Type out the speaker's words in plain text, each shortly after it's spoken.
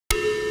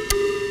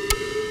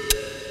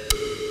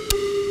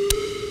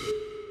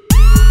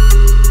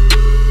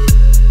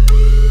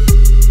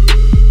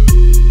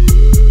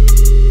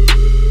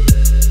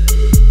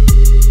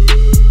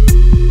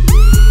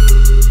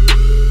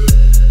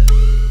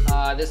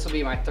This will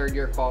be my 3rd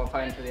year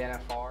qualifying for the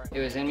NFR.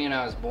 It was in me when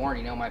I was born.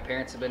 You know, my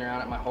parents have been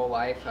around it my whole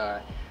life.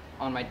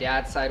 On my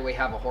dad's side, we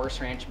have a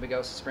horse ranch in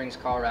Pagosa Springs,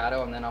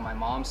 Colorado, and then on my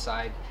mom's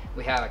side,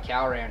 we have a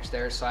cow ranch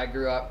there. So I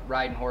grew up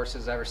riding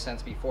horses ever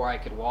since before I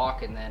could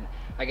walk, and then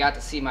I got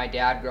to see my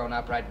dad growing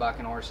up ride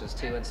bucking horses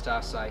too and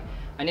stuff. So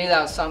I knew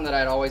that was something that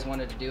I'd always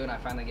wanted to do, and I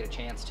finally get a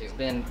chance to.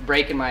 Been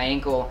breaking my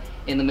ankle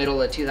in the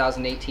middle of the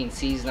 2018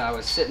 season. I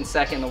was sitting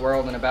 2nd in the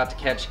world and about to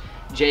catch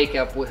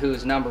Jacob,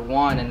 who's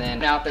 #1, and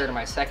then out there to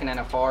my 2nd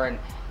NFR and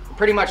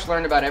pretty much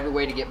learned about every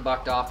way to get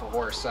bucked off a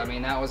horse. So, I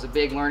mean, that was a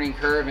big learning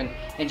curve, and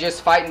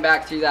just fighting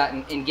back through that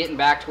and getting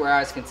back to where I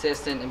was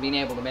consistent and being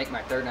able to make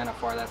my 3rd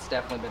NFR, that's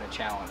definitely been a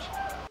challenge.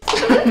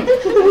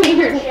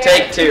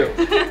 Take 2.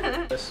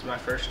 This is my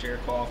 1st year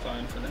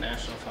qualifying for the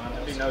national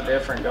finals. It'll be no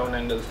different going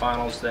into the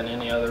finals than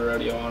any other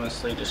rodeo,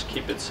 honestly. Just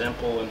keep it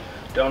simple and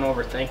don't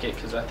overthink it,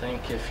 because I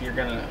think if you're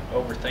going to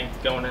overthink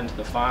going into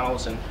the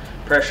finals and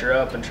pressure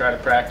up and try to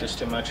practice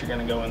too much, you're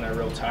going to go in there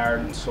real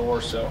tired and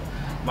sore. So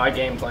my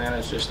game plan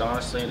is just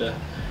honestly to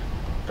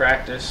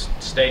practice,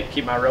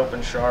 keep my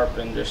roping sharp,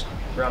 and just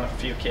run a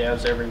few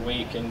calves every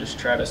week and just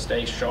try to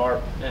stay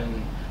sharp.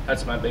 And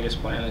that's my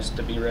biggest plan, is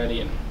to be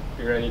ready and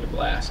be ready to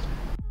blast.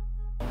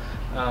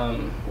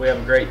 We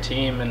have a great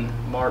team, and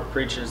Mark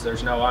preaches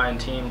there's no I in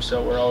team,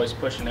 so we're always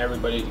pushing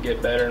everybody to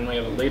get better, and we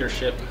have a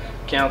leadership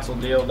council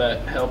deal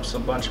that helps a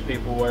bunch of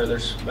people, where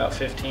there's about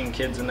 15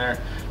 kids in there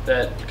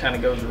that kind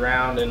of goes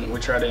around, and we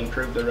try to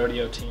improve the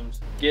rodeo teams.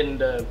 Getting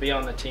to be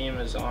on the team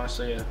is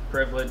honestly a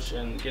privilege,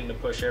 and getting to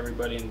push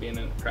everybody and being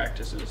in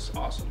practice is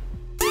awesome.